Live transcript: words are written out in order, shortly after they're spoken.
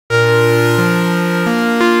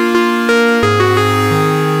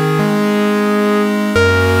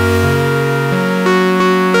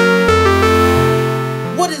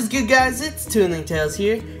Twinkling Tails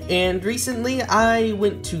here, and recently I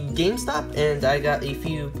went to GameStop and I got a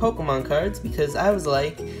few Pokemon cards because I was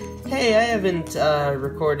like, hey, I haven't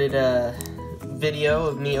recorded a video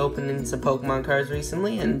of me opening some Pokemon cards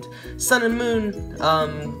recently, and Sun and Moon,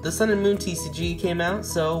 the Sun and Moon TCG came out,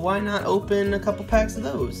 so why not open a couple packs of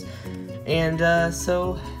those? And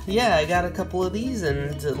so yeah, I got a couple of these,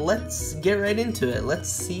 and let's get right into it. Let's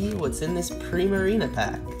see what's in this Primarina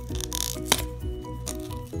pack.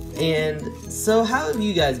 And so how have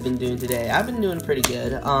you guys been doing today? I've been doing pretty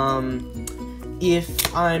good.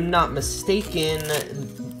 If I'm not mistaken,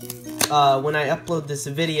 when I upload this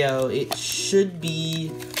video, it should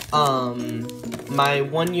be my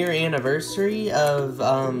 1-year anniversary of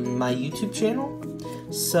my YouTube channel.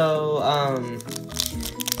 So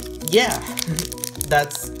yeah,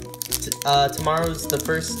 that's tomorrow's the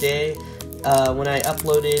first day when I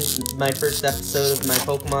uploaded my first episode of my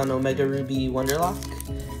Pokemon Omega Ruby Wonderlock.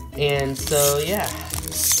 And so yeah,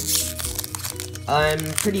 I'm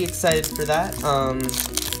pretty excited for that.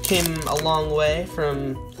 Came a long way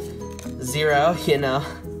from 0, you know.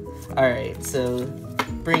 Alright, so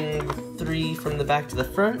bring 3 from the back to the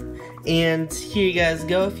front, and here you guys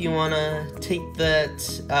go. If you want to take that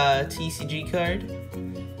TCG card,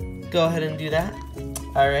 go ahead and do that.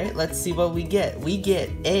 Alright, let's see what we get. We get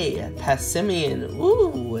a Passimian.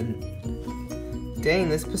 Ooh, and dang,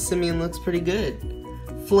 this Passimian looks pretty good.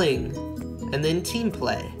 Fling, and then Team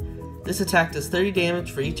Play. This attack does 30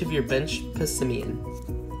 damage for each of your bench Passimian.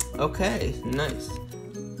 Okay, nice.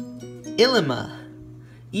 Ilima.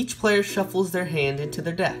 Each player shuffles their hand into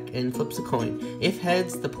their deck and flips a coin. If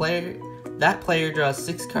heads, that player draws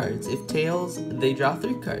 6 cards. If tails, they draw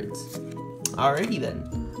 3 cards. Alrighty then.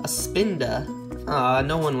 A Spinda. Aw,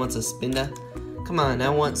 no one wants a Spinda. Come on, I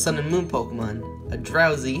want Sun and Moon Pokemon. A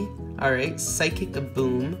Drowsy. Alright, Psychic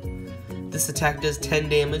Boom. This attack does 10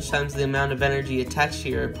 damage times the amount of energy attached to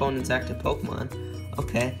your opponent's active Pokemon.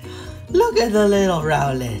 Okay. Look at the little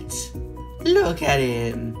Rowlet. Look at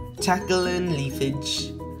him. Tackling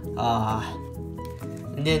Leafage. Ah.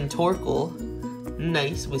 And then Torkoal.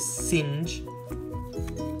 Nice, with Singe.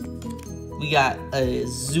 We got a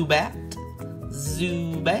Zubat.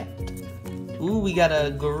 Ooh, we got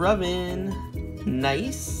a Grubbin.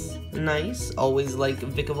 Nice. Nice. Always like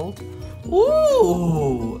Vikavolt.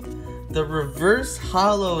 Ooh! The reverse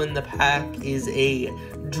holo in the pack is a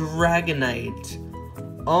Dragonite.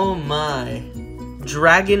 Oh my.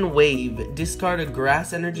 Dragon Wave. Discard a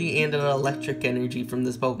grass energy and an electric energy from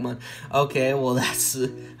this Pokemon. Okay, well that's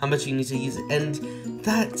how much you need to use it. And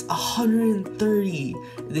that's 130.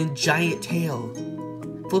 Then Giant Tail.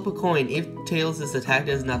 Flip a coin. If Tails is attacked,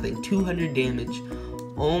 does nothing. 200 damage.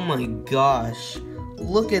 Oh my gosh.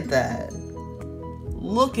 Look at that.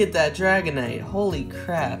 Look at that Dragonite. Holy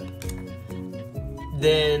crap.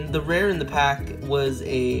 Then the rare in the pack was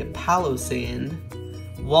a Palossand.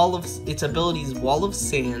 Its ability is Wall of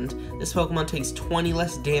Sand. This Pokemon takes 20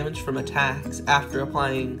 less damage from attacks after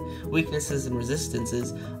applying weaknesses and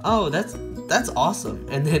resistances. Oh, that's awesome.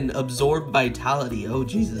 And then Absorb Vitality. Oh,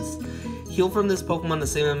 Jesus. Heal from this Pokemon the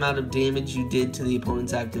same amount of damage you did to the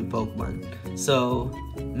opponent's active Pokemon. So,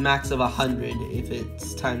 max of 100 if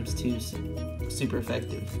it's times 2, super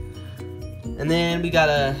effective. And then we got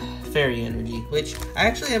a Fairy Energy, which I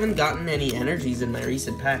actually haven't gotten any energies in my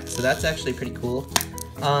recent packs, so that's actually pretty cool.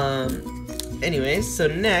 Anyways, so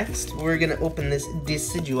next we're gonna open this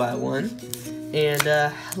Decidueye one, and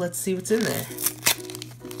let's see what's in there.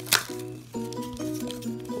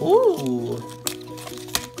 Ooh,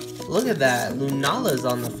 look at that, Lunala's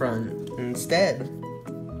on the front instead.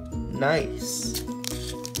 Nice.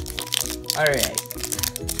 Alright,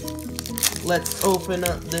 let's open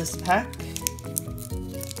up this pack.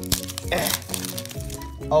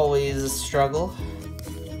 Always a struggle.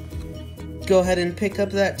 Go ahead and pick up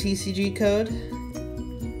that TCG code.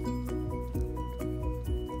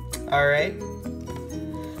 Alright.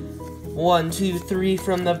 1, 2, 3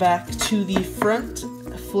 from the back to the front.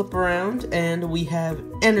 Flip around, and we have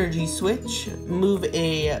Energy Switch. Move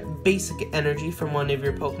a basic energy from one of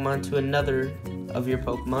your Pokemon to another of your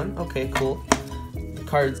Pokemon. Okay, cool. The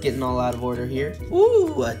card's getting all out of order here.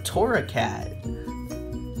 Ooh, a Torracat.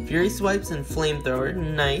 Fury Swipes and Flamethrower.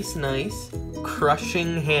 Nice, nice.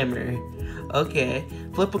 Crushing Hammer. Okay.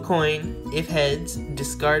 Flip a coin. If heads,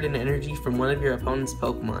 discard an energy from one of your opponent's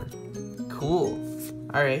Pokemon. Cool.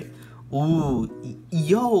 Alright. Ooh.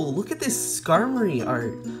 Yo, look at this Skarmory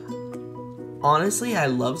art. Honestly, I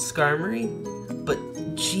love Skarmory, but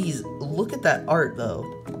geez, look at that art though.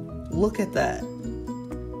 Look at that.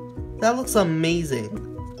 That looks amazing.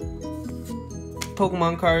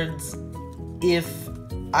 Pokemon cards, if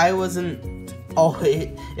I wasn't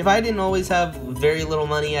if I didn't always have very little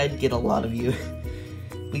money, I'd get a lot of you.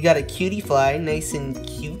 We got a cutie fly, nice and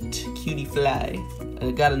cute, cutie fly.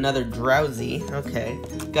 Got another Drowsy, okay.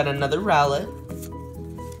 Got another Rowlet.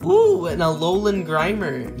 Ooh, and a Alolan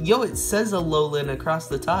Grimer. Yo, it says Alolan across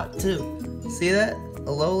the top too. See that?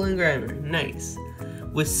 Alolan Grimer, nice.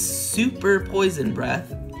 With super poison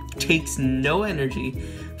breath, takes no energy.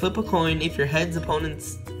 Flip a coin if heads,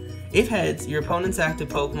 your opponent's active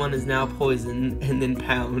Pokemon is now poisoned, and then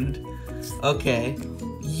pound. Okay.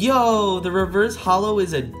 Yo, the reverse holo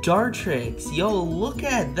is a Dartrix. Yo, look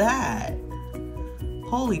at that.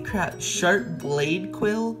 Holy crap. Sharp Blade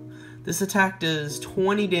Quill. This attack does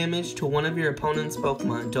 20 damage to one of your opponent's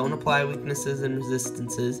Pokemon. Don't apply weaknesses and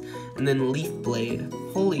resistances. And then Leaf Blade.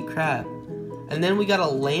 Holy crap. And then we got a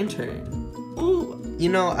Lantern. Ooh, you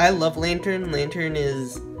know, I love Lantern. Lantern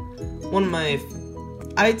is one of my,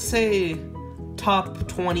 I'd say, top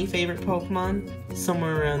 20 favorite Pokemon.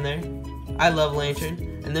 Somewhere around there. I love Lantern.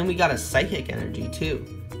 And then we got a Psychic Energy, too.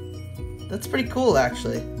 That's pretty cool,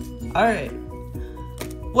 actually. Alright.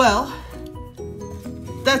 Well,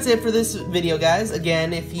 that's it for this video, guys.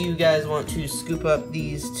 Again, if you guys want to scoop up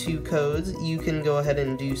these 2 codes, you can go ahead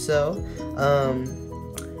and do so.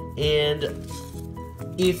 And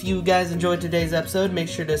if you guys enjoyed today's episode, make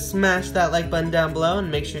sure to smash that like button down below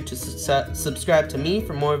and make sure to subscribe to me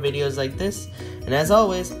for more videos like this. And as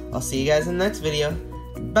always, I'll see you guys in the next video.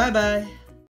 Bye-bye.